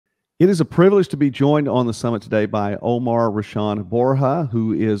It is a privilege to be joined on the summit today by Omar-Rashon Borja,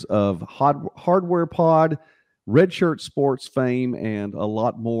 who is of Hardware Pod, Redshirt Sports fame, and a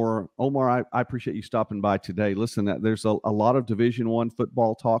lot more. Omar, I appreciate you stopping by today. Listen, there's a lot of Division I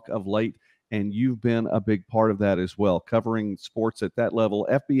football talk of late, and you've been a big part of that as well, covering sports at that level,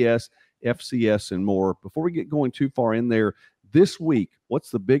 FBS, FCS, and more. Before we get going too far in there, this week,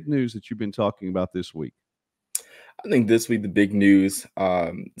 what's the big news that you've been talking about this week? I think this week the big news.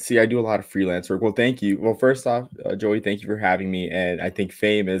 I do a lot of freelance work. Well, thank you. Well, first off, Joey, thank you for having me. And I think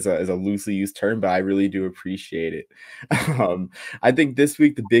fame is a loosely used term, but I really do appreciate it. um, I think this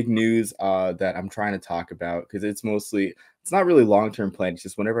week the big news that I'm trying to talk about, because it's not really long-term plan. It's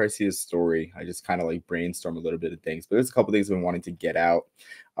just whenever I see a story, I just kind of like brainstorm a little bit of things. But there's a couple things I've been wanting to get out,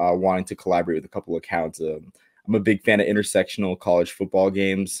 wanting to collaborate with a couple accounts. I'm a big fan of intersectional college football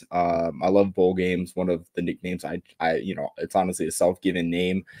games. I love bowl games. One of the nicknames it's honestly a self-given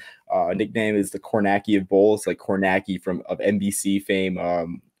name. Nickname is the Kornacki of bowls, like Kornacki of NBC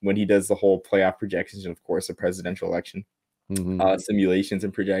fame. When he does the whole playoff projections and of course a presidential election. Simulations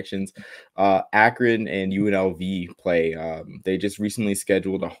and projections. Akron and UNLV play. They just recently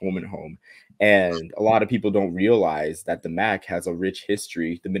scheduled a home and home. And a lot of people don't realize that the MAC has a rich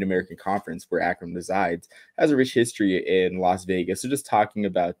history. The Mid-American Conference, where Akron resides, has a rich history in Las Vegas. So just talking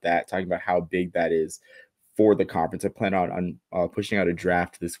about that, talking about how big that is for the conference. I plan on pushing out a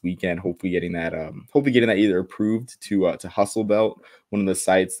draft this weekend. Hopefully getting that either approved to Hustle Belt, one of the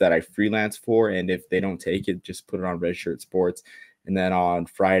sites that I freelance for, and if they don't take it, just put it on Redshirt Sports. And then on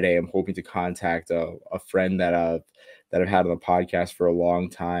Friday, I'm hoping to contact a friend that I've had on the podcast for a long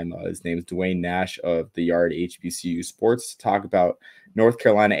time. His name is Dwayne Nash of the Yard HBCU Sports, to talk about North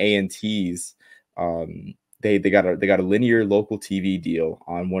Carolina A&T's. They got a linear local TV deal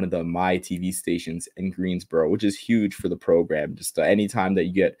on one of the My TV stations in Greensboro, which is huge for the program. Just anytime that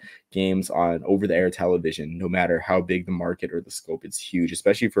you get games on over-the-air television, no matter how big the market or the scope, it's huge,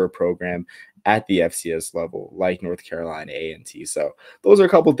 especially for a program at the FCS level like North Carolina A&T. So those are a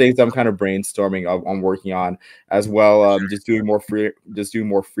couple of things I'm kind of brainstorming. I'm working on as well. Just doing more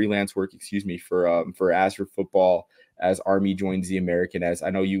freelance work. For As for Football. As Army joins the American. As I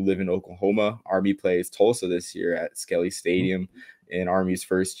know you live in Oklahoma, Army plays Tulsa this year at Skelly Stadium in Army's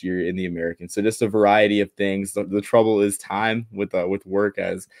first year in the American. So just a variety of things. The trouble is time with work,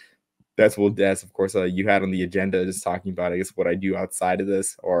 as that's of course you had on the agenda, just talking about, I guess, what I do outside of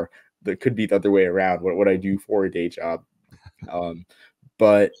this, or that could be the other way around, what I do for a day job.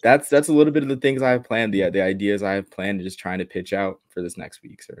 But that's a little bit of the things I have planned, the ideas I have planned, just trying to pitch out for this next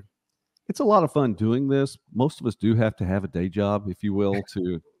week, sir. It's a lot of fun doing this. Most of us do have to have a day job, if you will,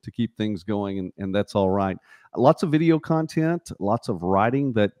 to keep things going, and that's all right. Lots of video content, lots of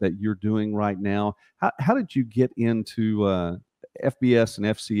writing that you're doing right now. How did you get into FBS and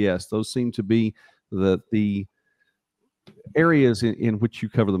FCS? Those seem to be the areas in which you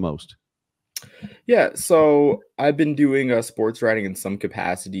cover the most. Yeah, so I've been doing sports writing in some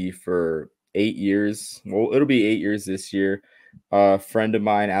capacity for 8 years. Well, it'll be 8 years this year. A friend of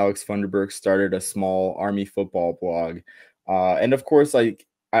mine, Alex Funderburk, started a small Army football blog. And of course, like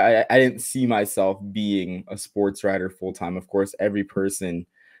I didn't see myself being a sports writer full time. Of course, every person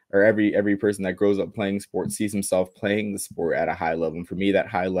that grows up playing sports sees himself playing the sport at a high level. And for me, that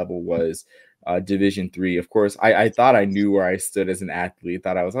high level was Division III. Of course, I thought I knew where I stood as an athlete.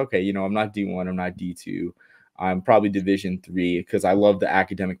 Thought I was okay. I'm not D1, I'm not D2. I'm probably Division III, because I love the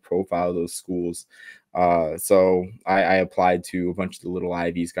academic profile of those schools. So I applied to a bunch of the little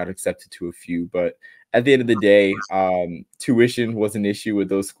Ivies, got accepted to a few, but at the end of the day, tuition was an issue with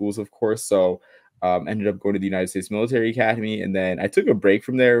those schools, of course. So ended up going to the United States Military Academy, and then I took a break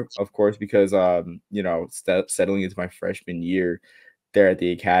from there, of course, because settling into my freshman year there at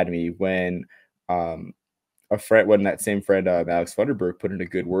the academy, when that same friend, Alex Funderburk, put in a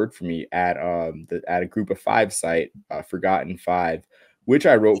good word for me at a Group of Five site, Forgotten Five, which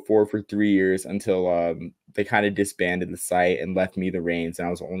I wrote for 3 years until they kind of disbanded the site and left me the reins, and I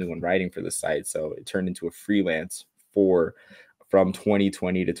was the only one writing for the site. So it turned into a freelance from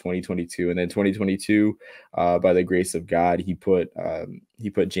 2020 to 2022, and then 2022, by the grace of God, he put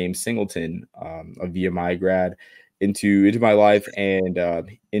James Singleton, a VMI grad, into my life, and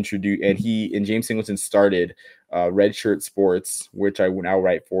James Singleton started Redshirt Sports, which I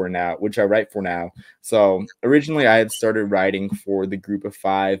write for now. So originally I had started writing for the Group of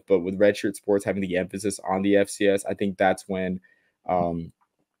Five, but with Redshirt Sports having the emphasis on the FCS, I think that's when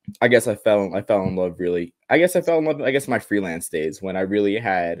I guess I fell in love, really. I guess my freelance days, when I really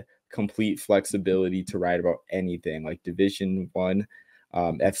had complete flexibility to write about anything, like Division I,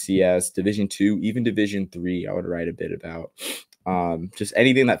 FCS, Division II, even Division III, I would write a bit about. Just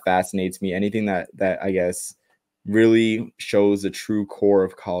anything that fascinates me, anything that I guess really shows the true core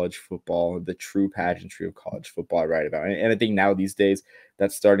of college football, the true pageantry of college football I write about. And I think now these days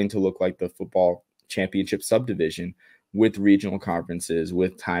that's starting to look like the football championship subdivision, with regional conferences,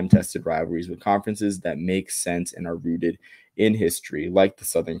 with time-tested rivalries, with conferences that make sense and are rooted in history, like the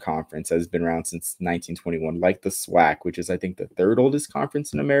Southern Conference has been around since 1921, like the SWAC, which is I think the third oldest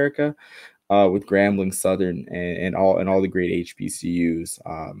conference in America, with Grambling, Southern, and all the great HBCUs.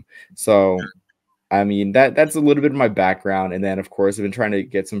 So I mean, that's a little bit of my background. And then, of course, I've been trying to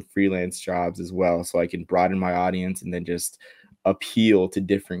get some freelance jobs as well, so I can broaden my audience and then just appeal to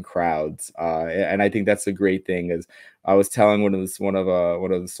different crowds. And I think that's a great thing. As I was telling one of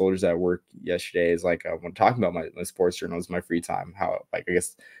the soldiers at work yesterday, is like when talking about my sports journalism, my free time, how like I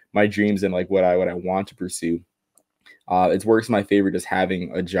guess my dreams and like what I want to pursue. It's works my favor just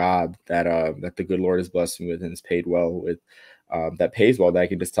having a job that the good Lord has blessed me with and is paid well with, that pays well, that I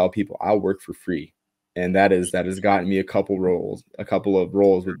can just tell people I'll work for free. And that has gotten me a couple of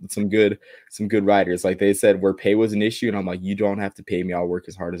roles with some good writers. Like they said, where pay was an issue, and I'm like, you don't have to pay me. I'll work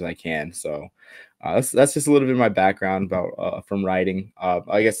as hard as I can. So that's just a little bit of my background about from writing.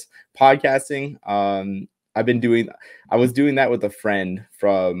 I guess podcasting. I was doing that with a friend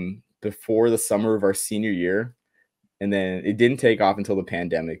from before the summer of our senior year. And then it didn't take off until the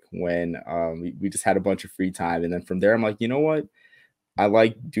pandemic, when we just had a bunch of free time. And then from there, I'm like, you know what? I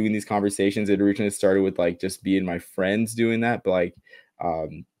like doing these conversations. It originally started with like just being my friends doing that, but like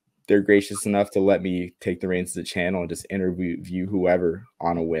they're gracious enough to let me take the reins of the channel and just interview whoever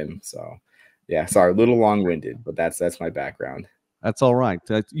on a whim. So yeah, sorry, a little long-winded, but that's my background. That's all right.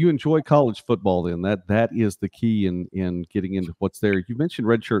 You enjoy college football, then. That is the key in getting into what's there. You mentioned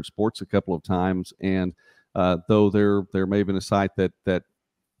Redshirt Sports a couple of times, and though there may have been a site that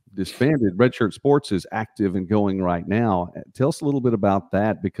disbanded, Redshirt Sports is active and going right now. Tell us a little bit about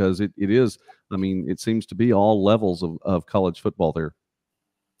that, because it is, I mean, it seems to be all levels of college football there.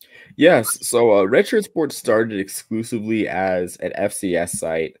 Yes. So Redshirt Sports started exclusively as an FCS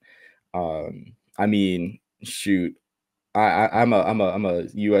site. I mean, shoot, I'm a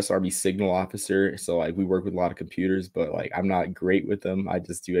U.S. Army signal officer, so like we work with a lot of computers, but like I'm not great with them. I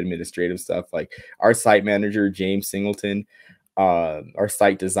just do administrative stuff. Like our site manager, James Singleton, our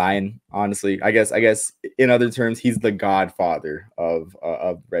site design, honestly, I guess in other terms, he's the godfather of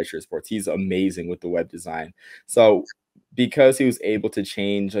Redshirt Sports. He's amazing with the web design. So because he was able to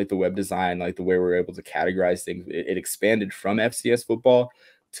change like the web design, like the way we're able to categorize things, it expanded from FCS football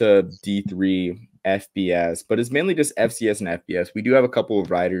to D3 FBS, but it's mainly just FCS and FBS. We do have a couple of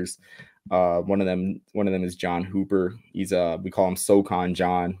writers. One of them is John Hooper. He's we call him SoCon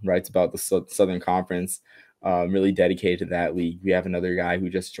John, writes about the Southern Conference. Really dedicated to that league. We have another guy who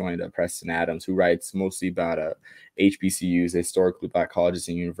just joined, Preston Adams, who writes mostly about HBCUs, historically black colleges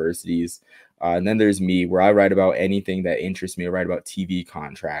and universities. And then there's me, where I write about anything that interests me. I write about TV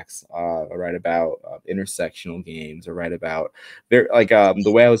contracts. I write about intersectional games. I write about the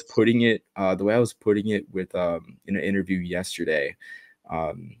way I was putting it with in an interview yesterday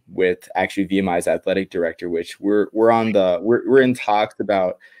with actually VMI's athletic director, which we're in talks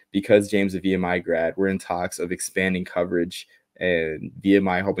about. Because James, a VMI grad, we're in talks of expanding coverage, and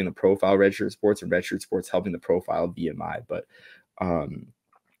VMI helping to profile Redshirt Sports and Redshirt Sports helping to profile VMI. But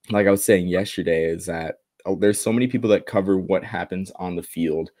like I was saying yesterday, is that there's so many people that cover what happens on the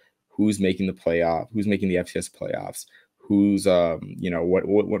field, who's making the playoff, who's making the FCS playoffs, who's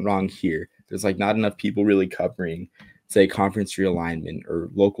what went wrong here. There's like not enough people really covering, say, conference realignment or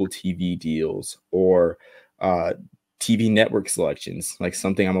local TV deals or TV network selections. Like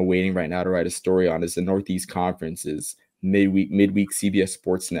something I'm awaiting right now to write a story on is the Northeast Conference's midweek CBS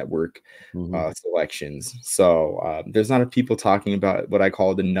Sports Network selections. So there's not enough people talking about what I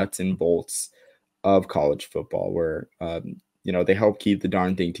call the nuts and bolts of college football, where they help keep the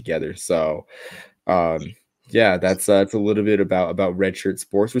darn thing together. So yeah, that's a little bit about Redshirt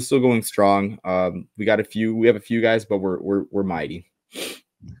Sports. We're still going strong. We have a few guys, but we're mighty.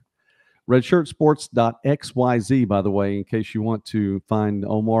 Redshirtsports.xyz, by the way, in case you want to find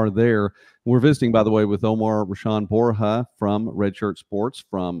Omar there. We're visiting, by the way, with Omar-Rashon Borja from Redshirt Sports,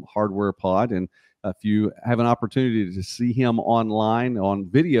 from Hardware Pod. And if you have an opportunity to see him online on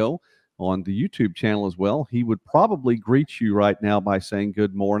video on the YouTube channel as well, he would probably greet you right now by saying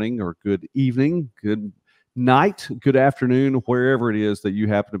good morning or good evening, good night, good afternoon, wherever it is that you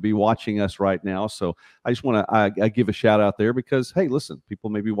happen to be watching us right now. So I just want to give a shout out there, because hey, listen, people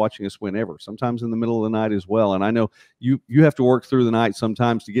may be watching us whenever, sometimes in the middle of the night as well. And I know you have to work through the night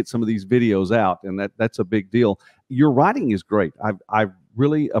sometimes to get some of these videos out, and that's a big deal. Your writing is great. I've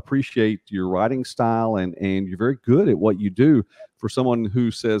really appreciate your writing style, and you're very good at what you do for someone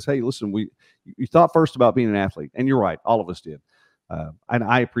who says, hey, listen, you thought first about being an athlete, and you're right, all of us did. And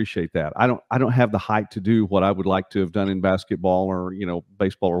I appreciate that. I don't have the height to do what I would like to have done in basketball or,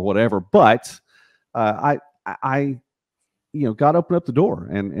 baseball or whatever, but I God opened up the door,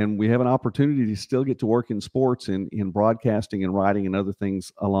 and we have an opportunity to still get to work in sports and in broadcasting and writing and other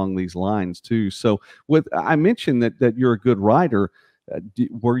things along these lines too. So I mentioned that you're a good writer.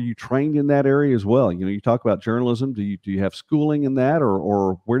 Were you trained in that area as well? You talk about journalism. Do you have schooling in that,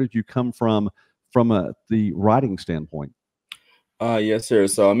 or where did you come from the writing standpoint? Yes, sir.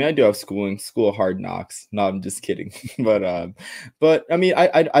 So I do have school of hard knocks. No, I'm just kidding. But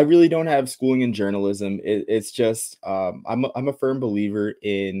I really don't have schooling in journalism. It's just I'm a firm believer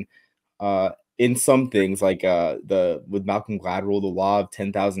in some things, like the with Malcolm Gladwell, the law of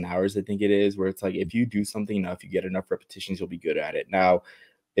 10,000 hours, I think it is, where it's like if you do something enough, you get enough repetitions, you'll be good at it. Now,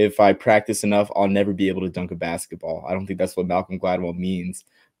 if I practice enough, I'll never be able to dunk a basketball. I don't think that's what Malcolm Gladwell means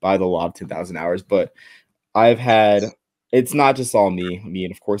by the law of 10,000 hours, but I've had it's not just all me. I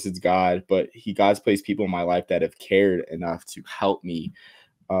mean, of course, it's God, but God's placed people in my life that have cared enough to help me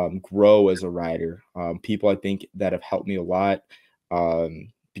grow as a writer. People I think that have helped me a lot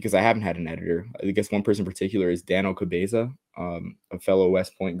because I haven't had an editor. I guess one person in particular is Dan Okabeza, a fellow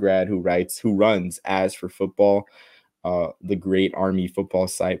West Point grad who runs As for Football, the great Army football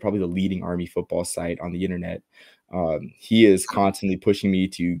site, probably the leading Army football site on the internet. He is constantly pushing me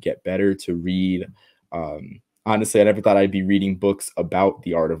to get better, to read. Honestly, I never thought I'd be reading books about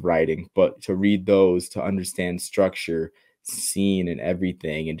the art of writing, but to read those, to understand structure, scene, and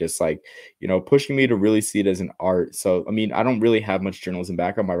everything, and just pushing me to really see it as an art. So, I don't really have much journalism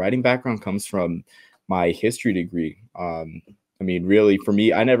background. My writing background comes from my history degree. Really, for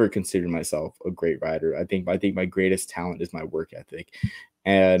me, I never considered myself a great writer. I think my greatest talent is my work ethic.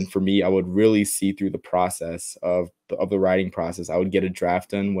 And for me, I would really see through the process of the writing process. I would get a draft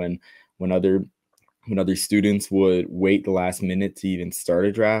done when other students would wait the last minute to even start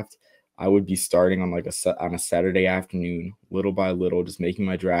a draft. I would be starting on on a Saturday afternoon, little by little, just making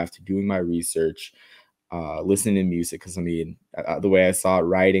my draft, doing my research, listening to music. Because the way I saw it,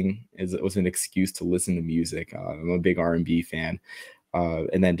 writing was an excuse to listen to music. I'm a big R&B fan,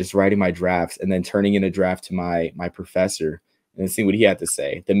 and then just writing my drafts, and then turning in a draft to my professor and seeing what he had to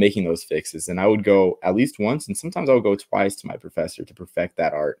say, then making those fixes. And I would go at least once, and sometimes I would go twice to my professor to perfect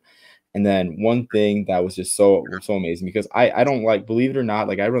that art. And then one thing that was just so amazing, because I don't like, believe it or not,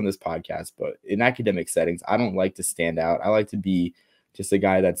 I run this podcast, but in academic settings, I don't like to stand out. I like to be just a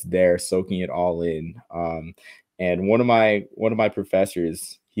guy that's there soaking it all in. And one of my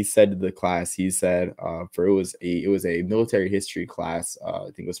professors, he said to the class, he said, it was a military history class. I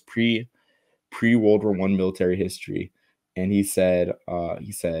think it was pre World War I military history. And he said,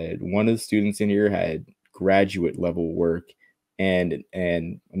 one of the students in here had graduate level work. And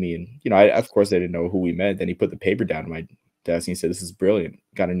of course I didn't know who we meant. Then he put the paper down on my desk and he said, "This is brilliant."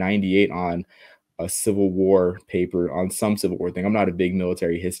 Got a 98 on a Civil War paper, on some Civil War thing. I'm not a big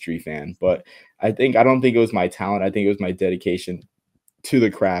military history fan, but I don't think it was my talent. I think it was my dedication to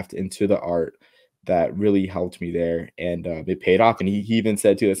the craft and to the art that really helped me there. And it paid off. And he even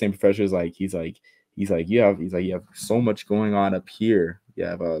said to the same professor, you have so much going on up here. You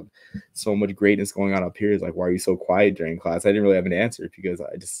have so much greatness going on up here. It's like, why are you so quiet during class? I didn't really have an answer because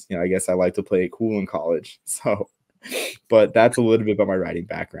I just, I guess I like to play it cool in college. So, but that's a little bit about my writing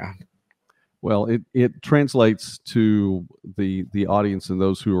background. Well, it translates to the audience and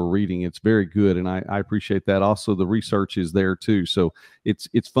those who are reading. It's very good, and I appreciate that. Also, the research is there too, so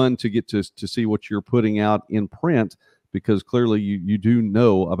it's fun to get to see what you're putting out in print, because clearly you do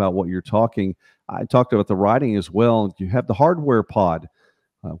know about what you're talking. I talked about the writing as well. You have the Hardware Pod.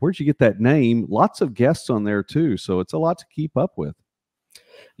 Where'd you get that name? Lots of guests on there too, so it's a lot to keep up with.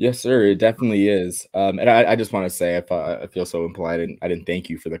 Yes, sir. It definitely is. And I just want to say, if I feel so impolite, I didn't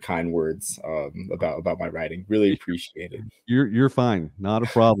thank you for the kind words about my writing. Really appreciate it. You're fine. Not a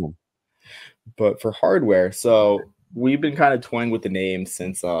problem. But for Hardware, so we've been kind of toying with the name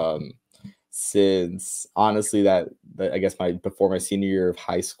since honestly that I guess before my senior year of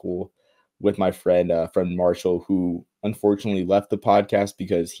high school, with my friend Marshall, who unfortunately left the podcast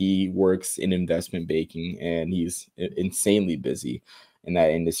because he works in investment banking and he's insanely busy in that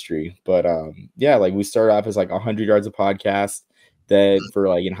industry. But we started off as 100 yards of podcast. Then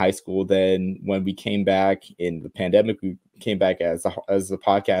for in high school, then when we came back in the pandemic, we came back as a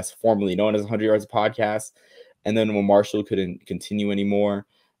podcast formerly known as 100 yards of podcast. And then when Marshall couldn't continue anymore,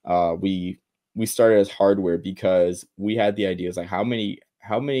 we started as Hardware, because we had the ideas how many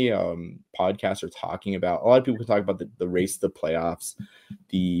how many podcasts are talking about, a lot of people can talk about the race to the playoffs,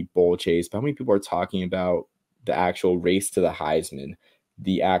 the bowl chase, but how many people are talking about the actual race to the Heisman,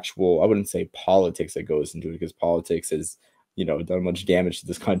 the actual, I wouldn't say politics that goes into it, because politics has, you know, done much damage to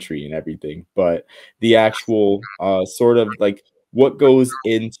this country and everything, but the actual sort of like what goes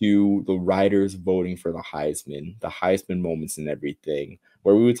into the writers voting for the Heisman moments and everything,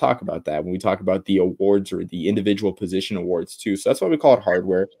 where we would talk about that when we talk about the awards or the individual position awards too. So that's why we call it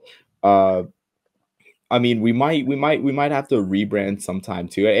hardware. Uh, I mean, we might have to rebrand sometime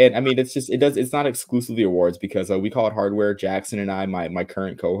too. And I mean, it's not exclusively awards, because we call it hardware. Jackson and I, my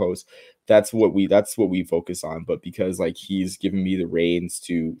current co-host, that's what we focus on. But because like he's given me the reins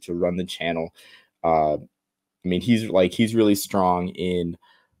to run the channel, I mean, he's really strong in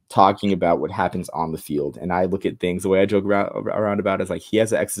talking about what happens on the field. And I look at things, the way I joke around about is like he has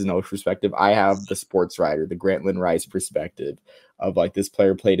the X's and O's perspective. I have the sports writer, the Grantland Rice perspective of like this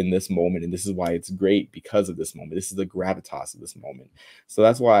player played in this moment, and this is why it's great because of this moment. This is the gravitas of this moment. So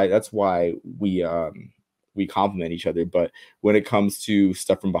that's why we complement each other. But when it comes to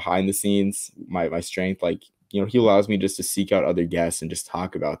stuff from behind the scenes, my strength, like, you know, he allows me just to seek out other guests and just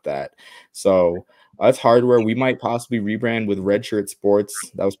talk about that. So that's hardware. We might possibly rebrand with Redshirt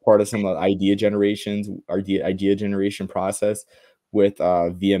Sports. That was part of some of the idea generation process with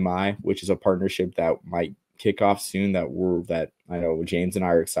VMI, which is a partnership that might kick off soon, that I know James and I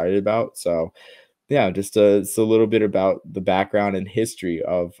are excited about. So yeah, just it's a little bit about the background and history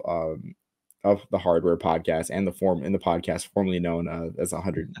of the hardware podcast and the podcast formerly known as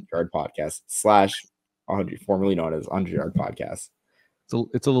 100 Yard Podcast slash 100, formerly known as 100 Yard Podcast.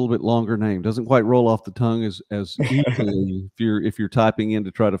 It's a little bit longer name. Doesn't quite roll off the tongue as easily if you're typing in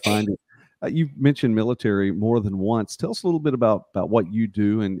to try to find it. You've mentioned military more than once. Tell us a little bit about what you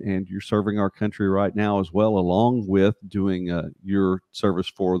do, and you're serving our country right now as well, along with doing your service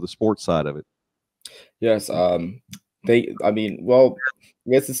for the sports side of it. Yes. I mean, well,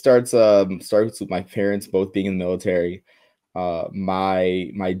 I guess it starts with my parents both being in the military.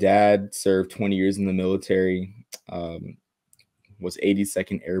 My dad served 20 years in the military. Was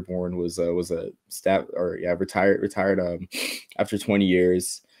 82nd Airborne, was a staff, or yeah, retired after 20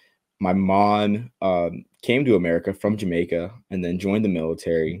 years. My mom came to America from Jamaica and then joined the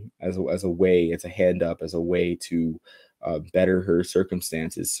military as a way, as a hand up, as a way to better her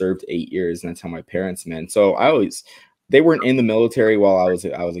circumstances. Served 8 years, and that's how my parents met. So they weren't in the military while I was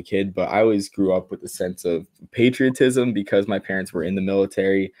a kid, but I always grew up with a sense of patriotism because my parents were in the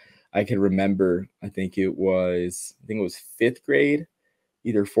military. I can remember, I think it was fifth grade,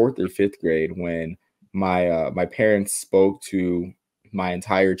 either fourth or fifth grade, when my parents spoke to my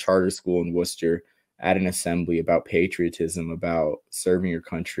entire charter school in Worcester at an assembly about patriotism, about serving your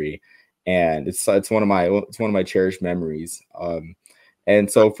country, and it's one of my cherished memories. And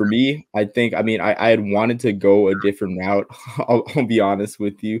so for me, I mean, I had wanted to go a different route. I'll be honest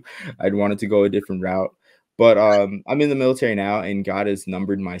with you, I'd wanted to go a different route. But I'm in the military now, and God has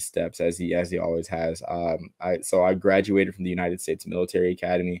numbered my steps as he always has. I graduated from the United States Military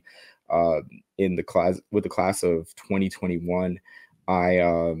Academy in the class of 2021. I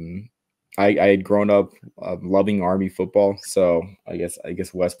had grown up loving Army football, so I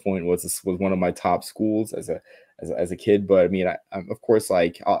guess West Point was one of my top schools as a kid. But I mean, I'm of course,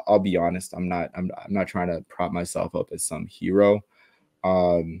 like I'll be honest, I'm not trying to prop myself up as some hero.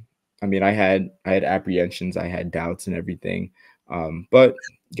 I mean, I had apprehensions, I had doubts and everything, but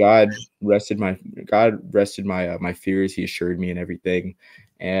God rested my my fears. He assured me and everything,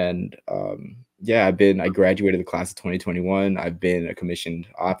 and yeah, I graduated the class of 2021. I've been a commissioned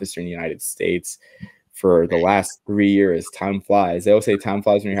officer in the United States for the last 3 years. Time flies. They always say time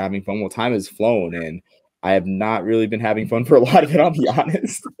flies when you're having fun. Well, time has flown, and I have not really been having fun for a lot of it, I'll be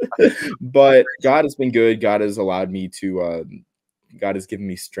honest. But God has been good. God has allowed me to. God has given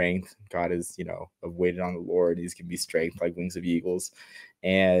me strength. God has, I've waited on the Lord. He's given me strength like wings of eagles.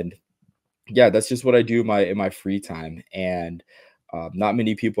 And yeah, that's just what I do in my free time. And not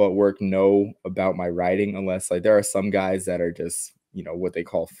many people at work know about my writing, unless like there are some guys that are just, what they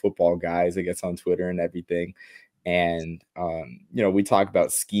call football guys, I guess, on Twitter and everything. And we talk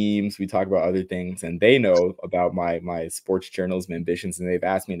about schemes, we talk about other things, and they know about my sports journalism ambitions, and they've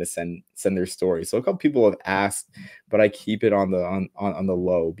asked me to send their stories. So a couple people have asked, but I keep it on the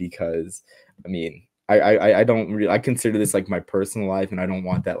low, because I mean, I don't really, I consider this like my personal life, and I don't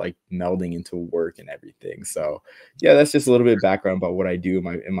want that like melding into work and everything. So yeah, that's just a little bit of background about what I do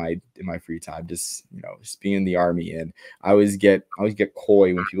in my free time. Just just being in the Army. And I always get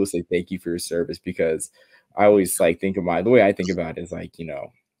coy when people say thank you for your service, because I always like the way I think about it is like,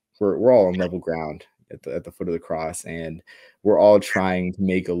 we're all on level ground. at the foot of the cross, and we're all trying to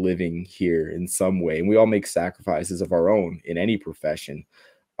make a living here in some way, and we all make sacrifices of our own in any profession.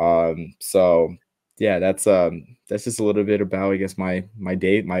 So yeah, that's just a little bit about, I guess, my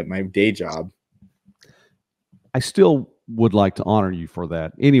day job. I still would like to honor you for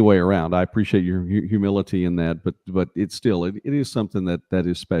that any way around. I appreciate your humility in that, but it's still it is something that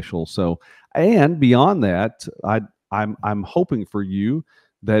is special. So, and beyond that, I'm hoping for you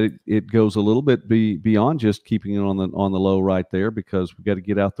that it goes a little bit beyond just keeping it on the low right there, because we've got to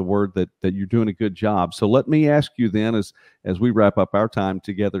get out the word that you're doing a good job. So let me ask you then, as we wrap up our time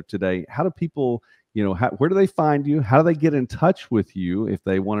together today, how do people, where do they find you? How do they get in touch with you if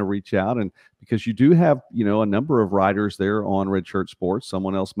they want to reach out? And because you do have, a number of writers there on Redshirt Sports,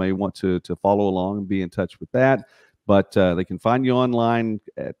 someone else may want to follow along and be in touch with that. But they can find you online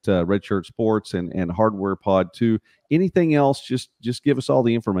at Redshirt Sports and Hardware Pod too. Anything else? Just give us all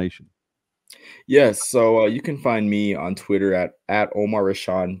the information. Yes, so you can find me on Twitter at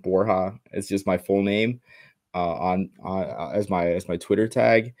Omar-Rashon Borja. It's just my full name as my Twitter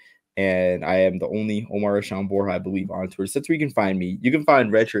tag. And I am the only Omar-Rashon Borja, I believe, on Twitter. So that's where you can find me. You can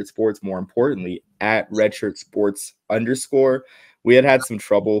find Redshirt Sports, more importantly, at Redshirt Sports _. We had some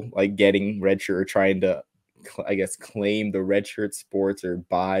trouble like getting Redshirt, or trying to, I guess, claim the Redshirt Sports or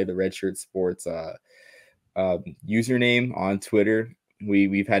buy the Redshirt Sports username on Twitter.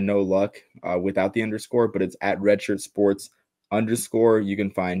 We've had no luck without the _, but it's at Redshirt Sports _. You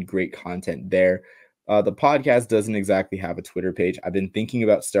can find great content there. The podcast doesn't exactly have a Twitter page. I've been thinking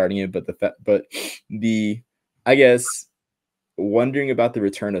about starting it, but I guess wondering about the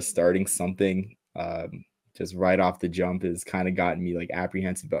return of starting something just right off the jump has kind of gotten me like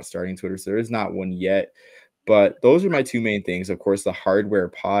apprehensive about starting Twitter. So there is not one yet, but those are my two main things. Of course, the Hardware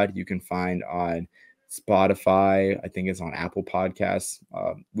Pod you can find on Spotify. I think it's on Apple Podcasts.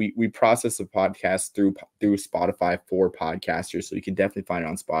 We process the podcast through Spotify for podcasters, so you can definitely find it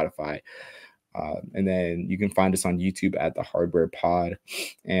on Spotify. And then you can find us on YouTube at the Hardware Pod.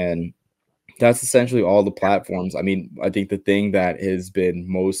 And that's essentially all the platforms. I mean, I think the thing that has been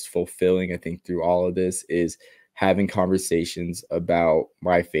most fulfilling, I think, through all of this is having conversations about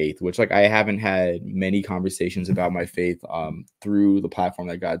my faith, which like I haven't had many conversations about my faith through the platform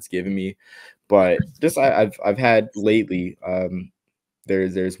that God's given me. But just I've had lately,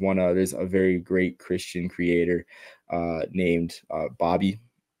 there's a very great Christian creator named Bobby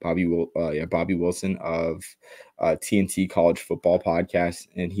Wilson of TNT College Football Podcast,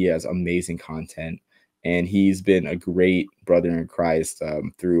 and he has amazing content. And he's been a great brother in Christ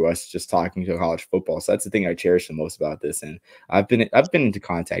through us just talking to college football. So that's the thing I cherish the most about this. And I've been into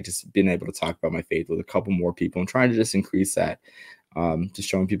contact, just being able to talk about my faith with a couple more people and trying to just increase that. Just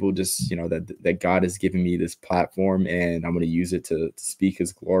showing people just, that God has given me this platform, and I'm going to use it to speak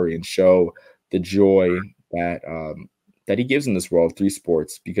his glory and show the joy that he gives in this world through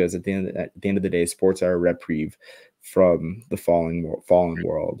sports. Because at the end of the day, sports are a reprieve from the fallen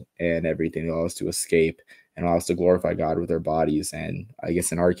world and everything. It allows us to escape and allows us to glorify God with our bodies, and I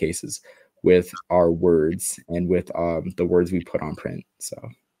guess in our cases with our words and with the words we put on print. So I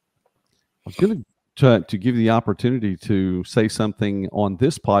was going to give you the opportunity to say something on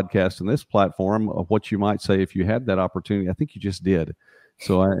this podcast and this platform of what you might say if you had that opportunity. I think you just did.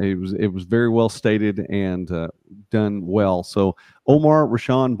 So it was very well stated and done well. So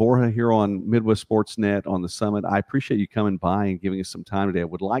Omar-Rashon Borja here on Midwest Sports Net on the Summit. I appreciate you coming by and giving us some time today. I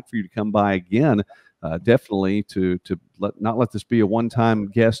would like for you to come by again, definitely to not let this be a one-time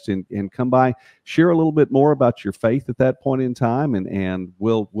guest, and come by, share a little bit more about your faith at that point in time, and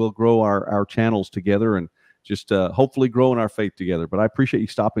we'll grow our channels together and just hopefully grow in our faith together. But I appreciate you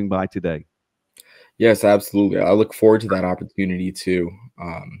stopping by today. Yes, absolutely. I look forward to that opportunity too.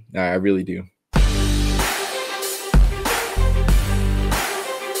 I really do.